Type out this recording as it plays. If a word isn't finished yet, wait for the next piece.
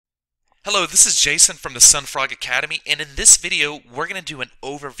Hello, this is Jason from the SunFrog Academy, and in this video, we're going to do an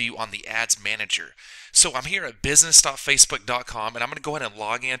overview on the Ads Manager. So I'm here at business.facebook.com, and I'm going to go ahead and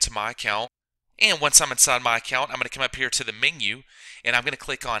log into my account. And once I'm inside my account, I'm going to come up here to the menu, and I'm going to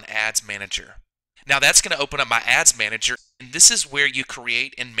click on Ads Manager. Now that's going to open up my Ads Manager, and this is where you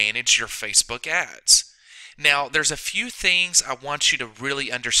create and manage your Facebook ads. Now, there's a few things I want you to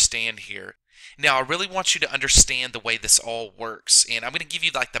really understand here. Now, I really want you to understand the way this all works, and I'm going to give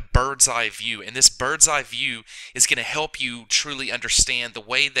you like the bird's eye view, and this bird's eye view is going to help you truly understand the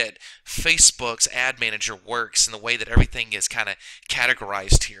way that Facebook's ad manager works and the way that everything is kind of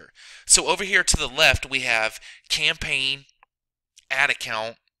categorized here. So over here to the left, we have campaign, ad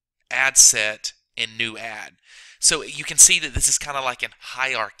account, ad set, and new ad. So you can see that this is kind of like a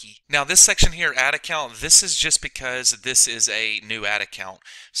hierarchy. Now this section here, ad account, this is just because this is a new ad account.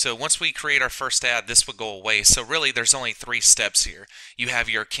 So once we create our first ad, this would go away. So really there's only 3 steps here. You have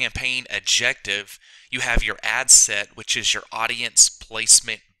your campaign objective, you have your ad set, which is your audience,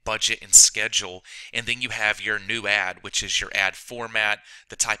 placement, budget, and schedule, and then you have your new ad, which is your ad format,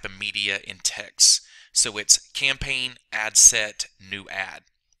 the type of media, and text. So it's campaign, ad set, new ad.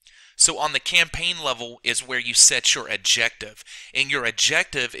 So on the campaign level is where you set your objective, and your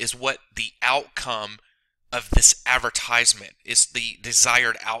objective is what the outcome of this advertisement is, the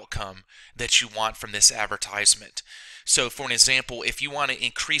desired outcome that you want from this advertisement. So for an example, if you want to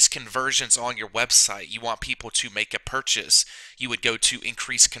increase conversions on your website, you want people to make a purchase, you would go to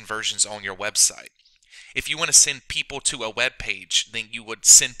increase conversions on your website. If you want to send people to a web page, then you would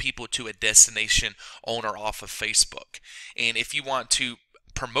send people to a destination on or off of Facebook. And if you want to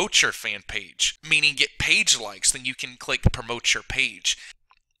promote your fan page, meaning get page likes, then you can click promote your page.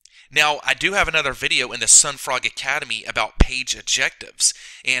 Now, I do have another video in the SunFrog Academy about page objectives,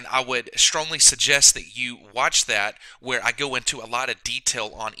 and I would strongly suggest that you watch that, where I go into a lot of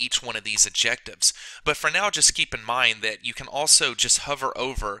detail on each one of these objectives. But for now, just keep in mind that you can also just hover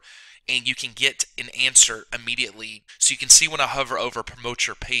over and you can get an answer immediately. So you can see when I hover over promote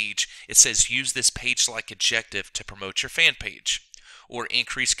your page, it says use this page like objective to promote your fan page. Or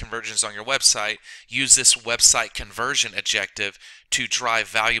increase conversions on your website, use this website conversion objective to drive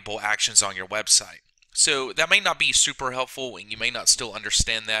valuable actions on your website. So that may not be super helpful, and you may not still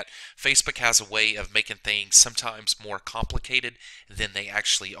understand that. Facebook has a way of making things sometimes more complicated than they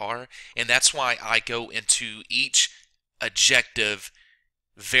actually are, and that's why I go into each objective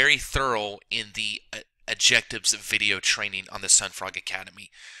very thorough in the objectives video training on the SunFrog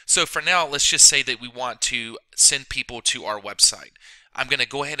Academy. So for now, let's just say that we want to send people to our website. I'm going to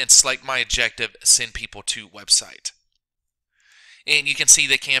go ahead and select my objective, send people to website. And you can see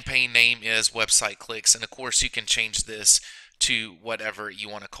the campaign name is website clicks, and of course you can change this to whatever you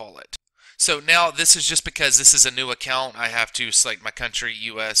want to call it. So now this is just because this is a new account, I have to select my country,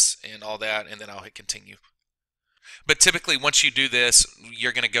 US, and all that, and then I'll hit continue. But typically once you do this,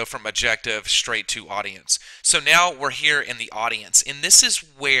 you're going to go from objective straight to audience. So now we're here in the audience, and this is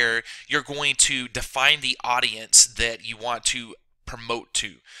where you're going to define the audience that you want to promote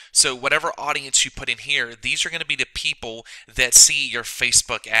to. So whatever audience you put in here, these are going to be the people that see your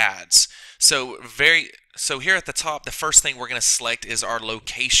Facebook ads. So here at the top, the first thing we're going to select is our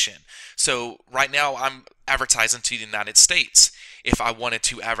location. So right now I'm advertising to the United States. If I wanted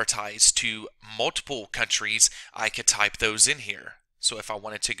to advertise to multiple countries, I could type those in here. So if I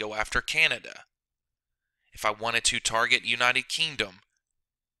wanted to go after Canada, if I wanted to target United Kingdom,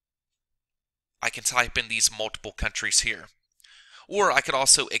 I can type in these multiple countries here. Or I could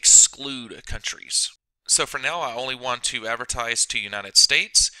also exclude countries. So for now, I only want to advertise to United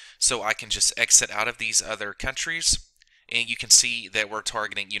States, so I can just exit out of these other countries, and you can see that we're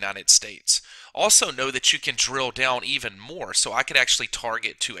targeting United States. Also know that you can drill down even more, so I could actually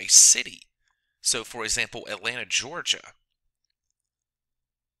target to a city. So for example, Atlanta, Georgia.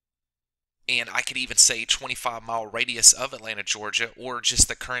 And I could even say 25-mile radius of Atlanta, Georgia, or just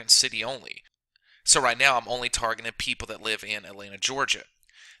the current city only. So right now I'm only targeting people that live in Atlanta, Georgia.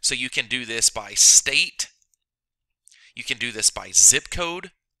 So you can do this by state. You can do this by zip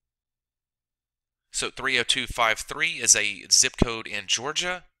code. So 30253 is a zip code in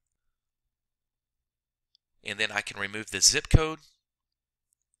Georgia. And then I can remove the zip code.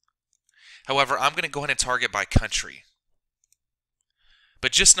 However, I'm going to go ahead and target by country.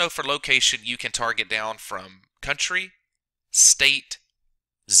 But just know for location, you can target down from country, state,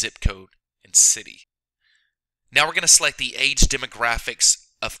 zip code, and city. Now we're going to select the age demographics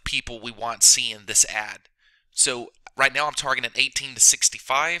of people we want seeing this ad. So right now I'm targeting 18 to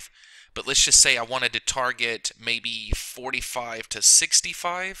 65, but let's just say I wanted to target maybe 45 to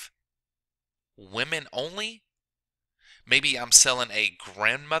 65, women only. Maybe I'm selling a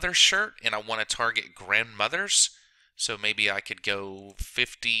grandmother shirt and I want to target grandmothers. So maybe I could go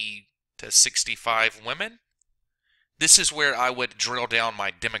 50 to 65 women. This is where I would drill down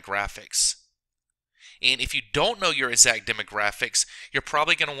my demographics. And if you don't know your exact demographics, you're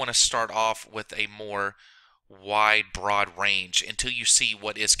probably going to want to start off with a more wide, broad range until you see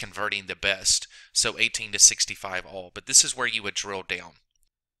what is converting the best. So 18 to 65 all. But this is where you would drill down.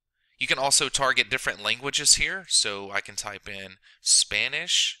 You can also target different languages here. So I can type in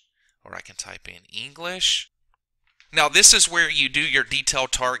Spanish or I can type in English. Now this is where you do your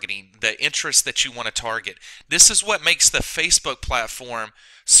detailed targeting, the interests that you want to target. This is what makes the Facebook platform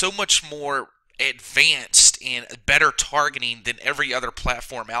so much more advanced and better targeting than every other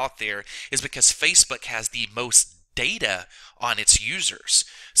platform out there, is because Facebook has the most data on its users.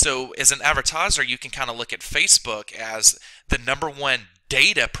 So as an advertiser, you can kind of look at Facebook as the #1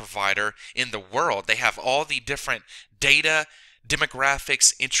 data provider in the world. They have all the different data,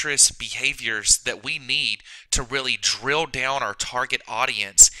 demographics, interests, behaviors that we need to really drill down our target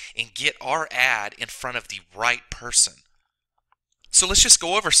audience and get our ad in front of the right person. So let's just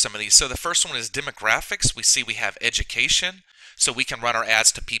go over some of these. So the first one is demographics. We see we have education. So we can run our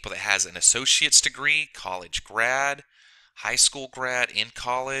ads to people that has an associate's degree, college grad, high school grad, in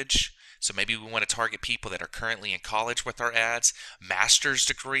college. So maybe we want to target people that are currently in college with our ads, master's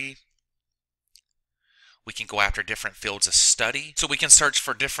degree. We can go after different fields of study. So we can search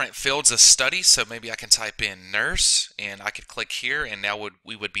for different fields of study. So maybe I can type in nurse and I could click here and now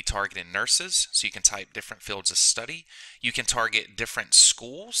we would be targeting nurses. So you can type different fields of study. You can target different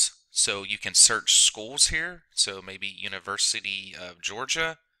schools. So you can search schools here. So maybe University of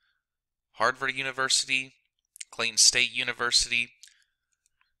Georgia, Harvard University, Clayton State University.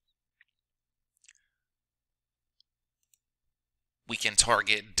 We can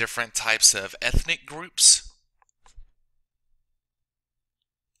target different types of ethnic groups.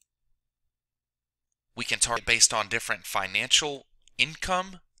 We can target based on different financial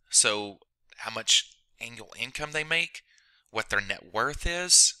income, so how much annual income they make, what their net worth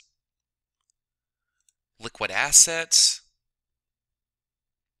is, liquid assets.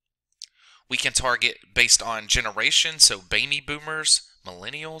 We can target based on generation, so baby boomers,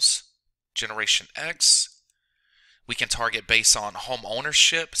 millennials, Generation X. We can target based on home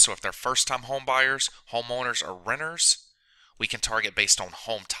ownership, so if they're first-time home buyers, homeowners, or renters. We can target based on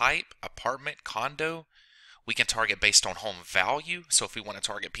home type, apartment, condo. We can target based on home value, so if we want to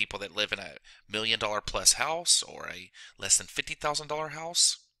target people that live in a $1 million plus house or a less than $50,000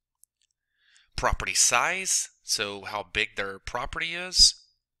 house. Property size, so how big their property is.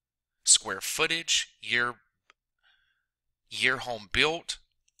 Square footage, year home built.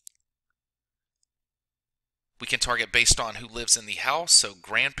 We can target based on who lives in the house, so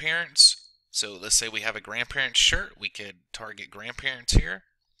grandparents. So let's say we have a grandparent shirt, we could target grandparents here.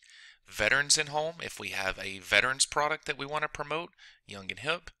 Veterans in home, if we have a veterans product that we want to promote, young and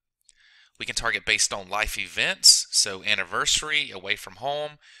hip. We can target based on life events, so anniversary, away from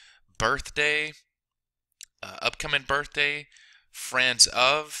home, birthday, upcoming birthday, friends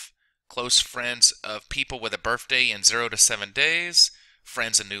of, close friends of people with a birthday in 0 to 7 days,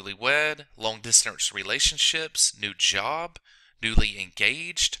 friends and newlywed, long distance relationships, new job, newly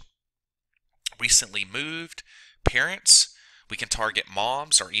engaged, recently moved, parents. We can target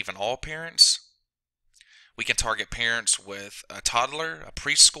moms or even all parents. We can target parents with a toddler, a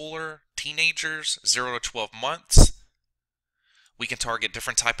preschooler, teenagers, 0 to 12 months. We can target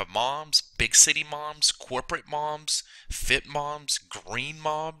different type of moms, big city moms, corporate moms, fit moms, green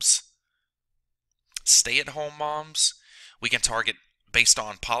moms, stay-at-home moms. We can target based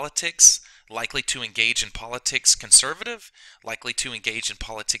on politics, likely to engage in politics conservative, likely to engage in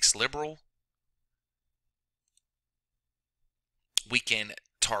politics liberal. We can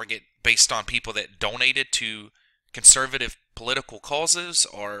target based on people that donated to conservative political causes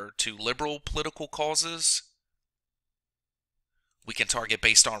or to liberal political causes. We can target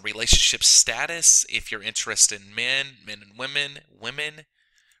based on relationship status, if you're interested in men and women,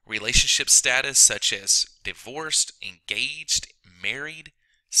 relationship status such as divorced, engaged, married,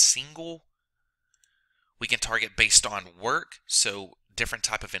 single. We can target based on work, so different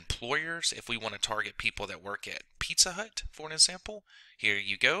type of employers. If we want to target people that work at Pizza Hut, for an example, here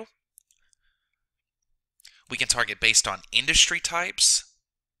you go. We can target based on industry types,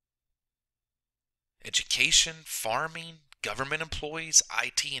 education, farming, government employees,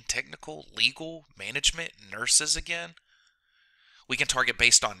 IT and technical, legal, management, nurses again. We can target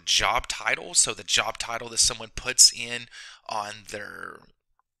based on job titles, so the job title that someone puts in on their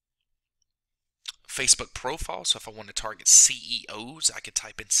Facebook profile. So if I want to target CEOs, I could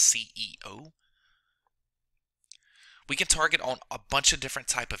type in CEO. We can target on a bunch of different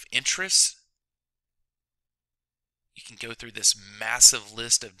type of interests. You can go through this massive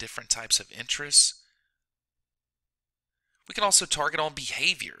list of different types of interests. We can also target on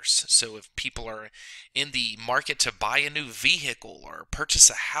behaviors. So if people are in the market to buy a new vehicle or purchase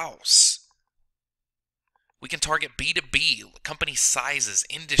a house. We can target B2B, company sizes,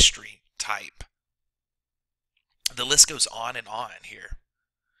 industry type. The list goes on and on here.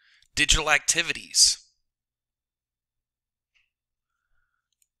 Digital activities.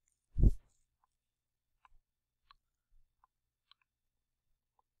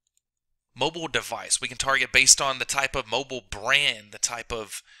 Mobile device. We can target based on the type of mobile brand, the type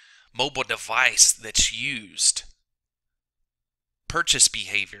of mobile device that's used. Purchase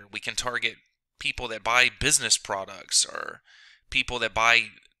behavior. We can target people that buy business products or people that buy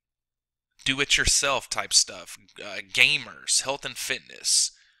do-it-yourself type stuff. Gamers, health and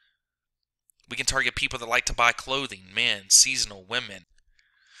fitness. We can target people that like to buy clothing, men, seasonal, women.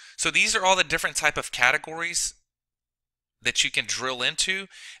 So these are all the different type of categories that you can drill into.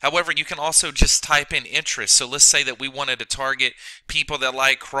 However, you can also just type in interest. So let's say that we wanted to target people that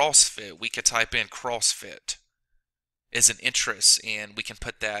like CrossFit. We could type in CrossFit as an interest, and we can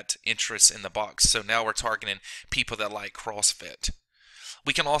put that interest in the box. So now we're targeting people that like CrossFit.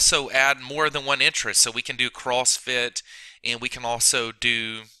 We can also add more than one interest. So we can do CrossFit, and we can also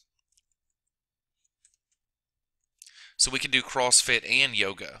do CrossFit and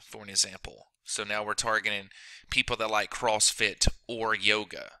yoga, for an example. So now we're targeting people that like CrossFit or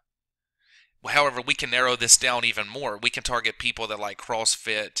yoga. However, we can narrow this down even more. We can target people that like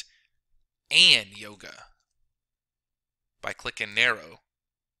CrossFit and yoga by clicking narrow.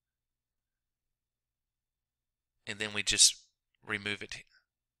 And then we just remove it.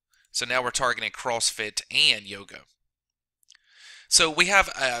 So now we're targeting CrossFit and yoga. So we have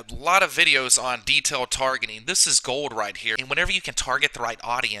a lot of videos on detailed targeting. This is gold right here. And whenever you can target the right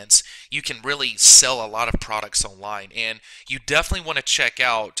audience, you can really sell a lot of products online. And you definitely want to check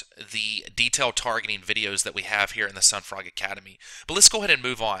out the detailed targeting videos that we have here in the SunFrog Academy. But let's go ahead and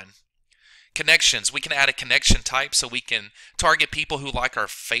move on. Connections. We can add a connection type so we can target people who like our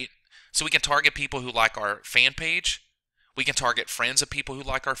fan page. We can target friends of people who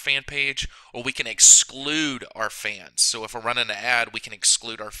like our fan page, or we can exclude our fans. So if we're running an ad, we can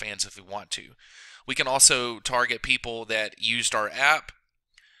exclude our fans if we want to. We can also target people that used our app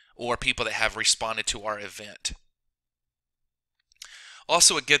or people that have responded to our event.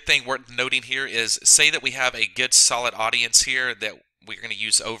 Also, a good thing worth noting here is, say that we have a good solid audience here that we're going to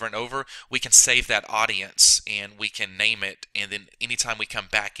use over and over. We can save that audience and we can name it, and then anytime we come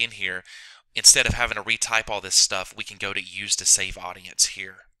back in here, instead of having to retype all this stuff, we can go to use to save audience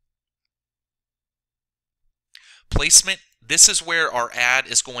here. Placement, this is where our ad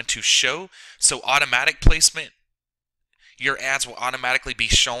is going to show. So automatic placement, your ads will automatically be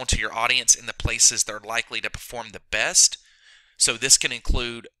shown to your audience in the places they're likely to perform the best. So this can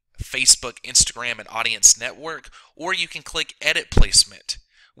include Facebook, Instagram, and Audience Network, or you can click Edit Placement,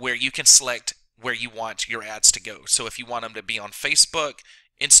 where you can select where you want your ads to go. So if you want them to be on Facebook,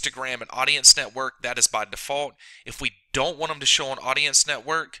 Instagram, and Audience Network, that is by default. If we don't want them to show on Audience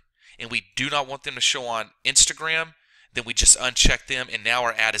Network and we do not want them to show on Instagram, then we just uncheck them, and now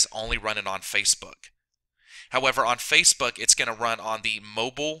our ad is only running on Facebook. However, on Facebook, it's going to run on the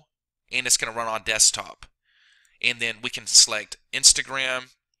mobile and it's going to run on desktop. And then we can select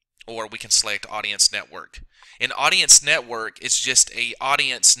Instagram, or we can select Audience Network. An Audience Network is just an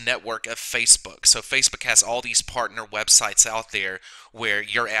audience network of Facebook. So Facebook has all these partner websites out there where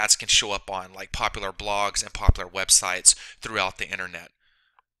your ads can show up on, like popular blogs and popular websites throughout the internet.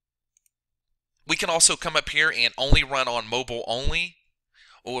 We can also come up here and only run on mobile only,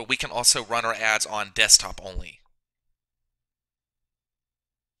 or we can also run our ads on desktop only.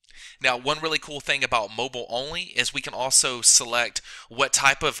 Now, one really cool thing about mobile only is we can also select what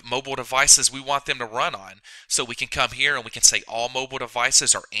type of mobile devices we want them to run on. So we can come here and we can say all mobile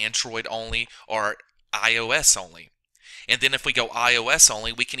devices are Android only or iOS only. And then if we go iOS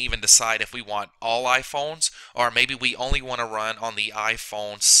only, we can even decide if we want all iPhones, or maybe we only want to run on the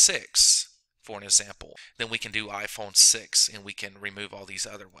iPhone 6, for an example. Then we can do iPhone 6 and we can remove all these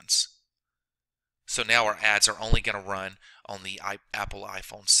other ones. So now our ads are only going to run on the Apple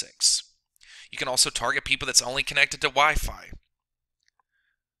iPhone 6. You can also target people that's only connected to Wi-Fi.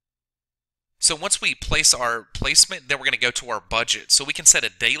 So once we place our placement, then we're going to go to our budget. So we can set a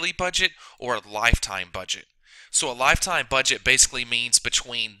daily budget or a lifetime budget. So a lifetime budget basically means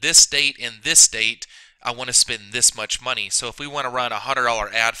between this date and this date, I want to spend this much money. So if we want to run a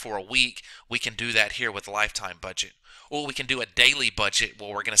 $100 ad for a week, we can do that here with lifetime budget. Or we can do a daily budget where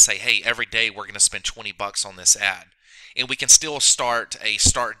we're going to say, hey, every day we're going to spend $20 on this ad. And we can still start a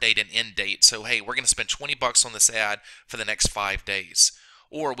start date and end date. So, hey, we're going to spend 20 bucks on this ad for the next 5 days.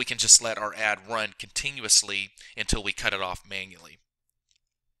 Or we can just let our ad run continuously until we cut it off manually.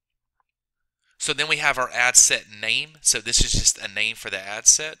 So then we have our ad set name. So this is just a name for the ad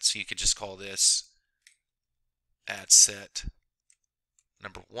set. So you could just call this ad set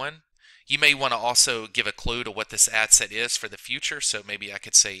number 1. You may want to also give a clue to what this ad set is for the future. So maybe I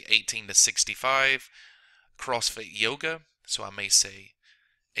could say 18 to 65 CrossFit Yoga. So I may say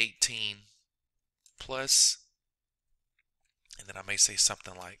 18 plus. And then I may say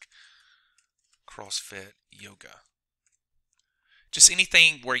something like CrossFit Yoga. Just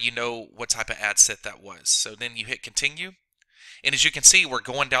anything where you know what type of ad set that was. So then you hit continue. And as you can see, we're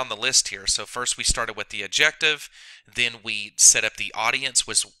going down the list here. So first we started with the objective, then we set up the audience,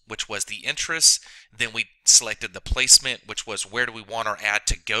 which was the interest. Then we selected the placement, which was where do we want our ad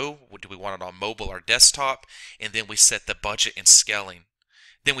to go? Do we want it on mobile or desktop? And then we set the budget and scaling.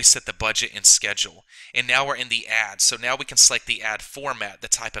 Then we set the budget and schedule. And now we're in the ad. So now we can select the ad format, the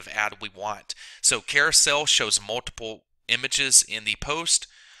type of ad we want. So carousel shows multiple images in the post.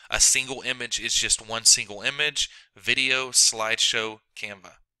 A single image is just one single image. Video, slideshow,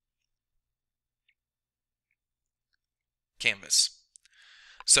 canvas.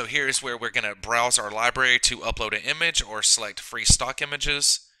 So here's where we're going to browse our library to upload an image or select free stock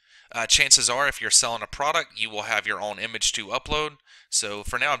images. Chances are if you're selling a product, you will have your own image to upload. So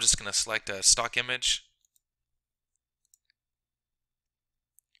for now, I'm just going to select a stock image.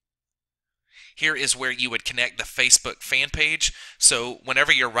 Here is where you would connect the Facebook fan page. So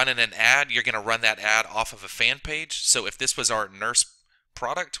whenever you're running an ad, you're going to run that ad off of a fan page. So if this was our nurse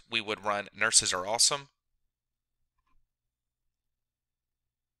product, we would run Nurses Are Awesome.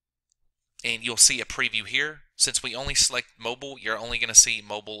 And you'll see a preview here. Since we only select mobile, you're only going to see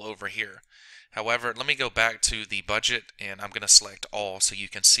mobile over here. However, let me go back to the budget and I'm going to select all so you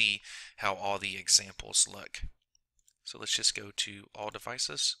can see how all the examples look. So let's just go to all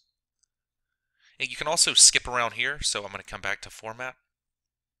devices. And you can also skip around here, so I'm going to come back to format.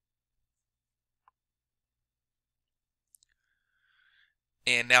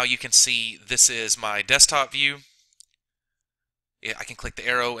 And now you can see this is my desktop view. I can click the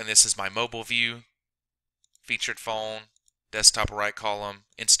arrow and this is my mobile view, featured phone, desktop right column,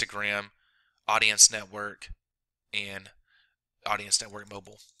 Instagram, audience network, and audience network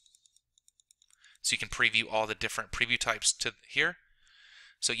mobile. So you can preview all the different preview types to here.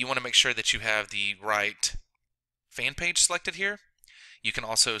 So you want to make sure that you have the right fan page selected here. You can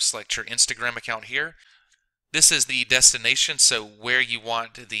also select your Instagram account here. This is the destination, so where you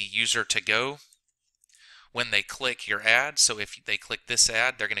want the user to go when they click your ad. So if they click this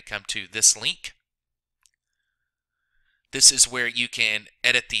ad, they're going to come to this link. This is where you can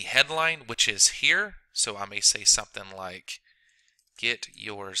edit the headline, which is here. So I may say something like, get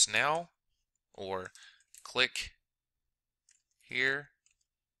yours now, or click here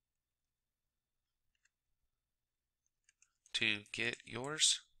to get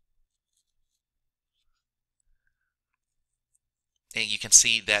yours. And you can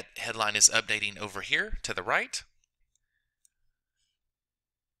see that headline is updating over here to the right.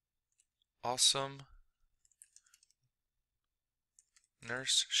 Awesome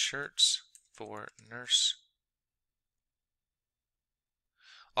nurse shirts for nurse.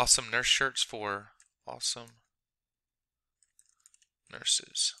 Awesome nurse shirts for awesome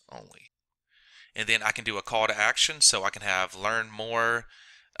nurses only. And then I can do a call to action, so I can have learn more.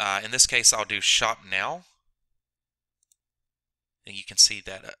 In this case, I'll do shop now. And you can see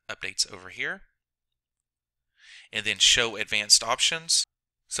that updates over here. And then show advanced options.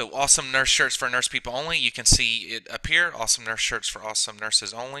 So awesome nurse shirts for nurse people only. You can see it appear. Awesome nurse shirts for awesome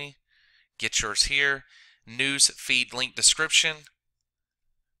nurses only. Get yours here. News feed link description.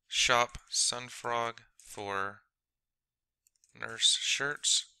 Shop SunFrog for nurse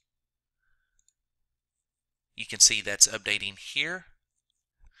shirts. You can see that's updating here.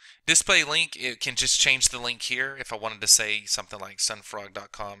 Display link, it can just change the link here if I wanted to say something like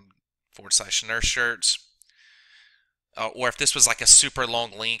sunfrog.com/nurse shirts. Or if this was like a super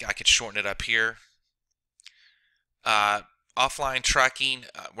long link, I could shorten it up here. Offline tracking,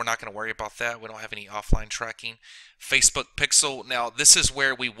 we're not going to worry about that. We don't have any offline tracking. Facebook pixel, now this is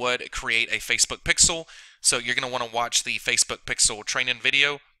where we would create a Facebook pixel. So you're going to want to watch the Facebook pixel training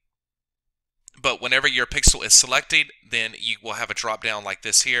video. But whenever your pixel is selected, then you will have a drop down like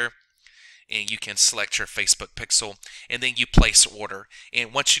this here. And you can select your Facebook pixel, and then you place order.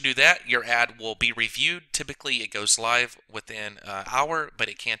 And once you do that, your ad will be reviewed. Typically, it goes live within an hour, but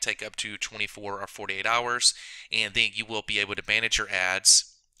it can take up to 24 or 48 hours. And then you will be able to manage your ads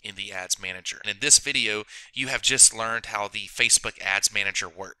in the Ads Manager. And in this video, you have just learned how the Facebook Ads Manager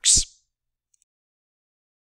works.